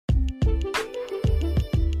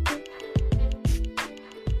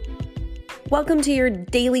Welcome to your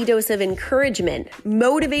daily dose of encouragement,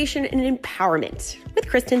 motivation, and empowerment with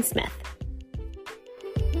Kristen Smith.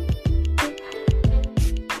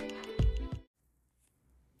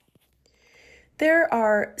 There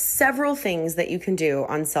are several things that you can do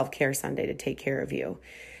on Self-Care Sunday to take care of you.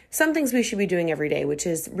 Some things we should be doing every day, which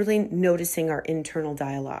is really noticing our internal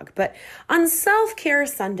dialogue. But on Self-Care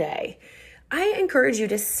Sunday, I encourage you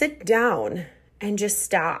to sit down and just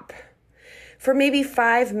stop for maybe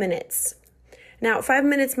 5 minutes. Now, 5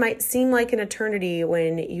 minutes might seem like an eternity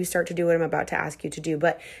when you start to do what I'm about to ask you to do,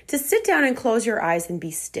 but to sit down and close your eyes and be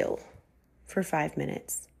still for 5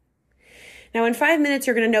 minutes. Now, in 5 minutes,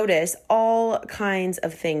 you're going to notice all kinds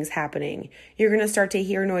of things happening. You're going to start to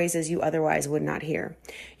hear noises you otherwise would not hear.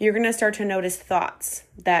 You're going to start to notice thoughts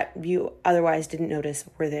that you otherwise didn't notice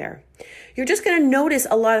were there. You're just going to notice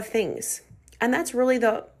a lot of things. And that's really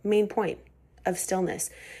the main point of stillness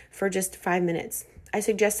for just 5 minutes. I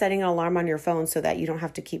suggest setting an alarm on your phone so that you don't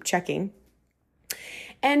have to keep checking.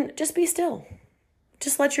 And just be still.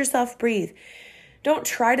 Just let yourself breathe. Don't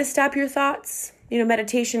try to stop your thoughts.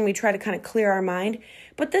 Meditation, we try to kind of clear our mind.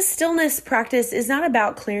 But this stillness practice is not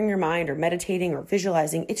about clearing your mind or meditating or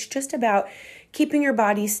visualizing. It's just about keeping your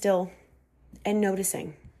body still and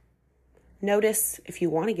noticing. Notice if you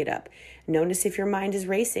want to get up. Notice if your mind is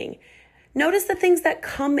racing. Notice the things that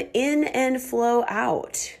come in and flow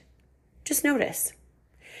out. Just notice.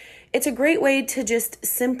 It's a great way to just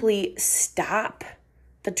simply stop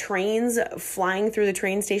the trains flying through the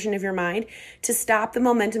train station of your mind, to stop the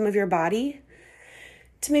momentum of your body,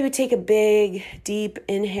 to maybe take a big, deep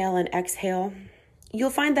inhale and exhale.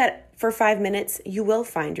 You'll find that for 5 minutes, you will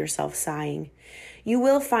find yourself sighing. You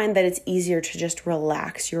will find that it's easier to just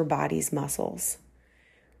relax your body's muscles.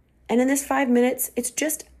 And in this 5 minutes, it's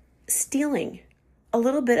just stealing a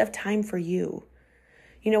little bit of time for you.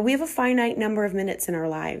 We have a finite number of minutes in our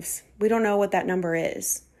lives. We don't know what that number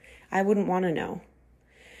is. I wouldn't want to know.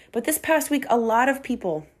 But this past week, a lot of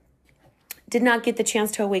people did not get the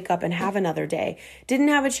chance to wake up and have another day, didn't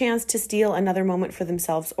have a chance to steal another moment for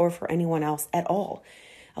themselves or for anyone else at all.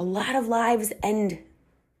 A lot of lives end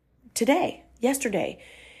today, yesterday.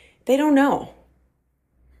 They don't know.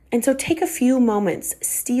 And so take a few moments,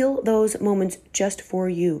 steal those moments just for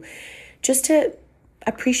you, just to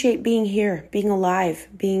appreciate being here, being alive,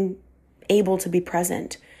 being able to be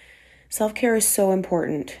present. Self-care is so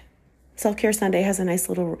important. Self-Care Sunday has a nice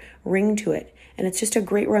little ring to it. And it's just a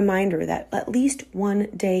great reminder that at least one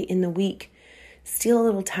day in the week, steal a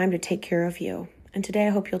little time to take care of you. And today I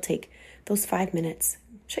hope you'll take those 5 minutes.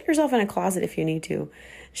 Shut yourself in a closet if you need to.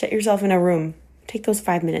 Shut yourself in a room. Take those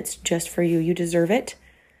 5 minutes just for you. You deserve it.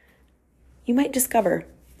 You might discover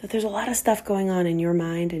that there's a lot of stuff going on in your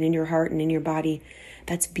mind and in your heart and in your body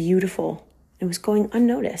that's beautiful. It was going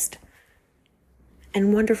unnoticed.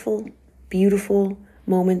 And wonderful, beautiful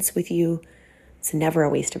moments with you. It's never a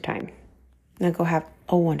waste of time. Now go have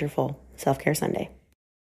a wonderful Self-Care Sunday.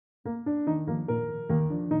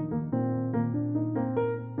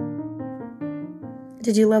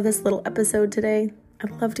 Did you love this little episode today?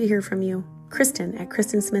 I'd love to hear from you. Kristen at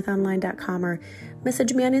KristenSmithOnline.com or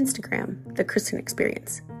message me on Instagram, The Kristen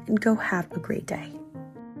Experience, and go have a great day.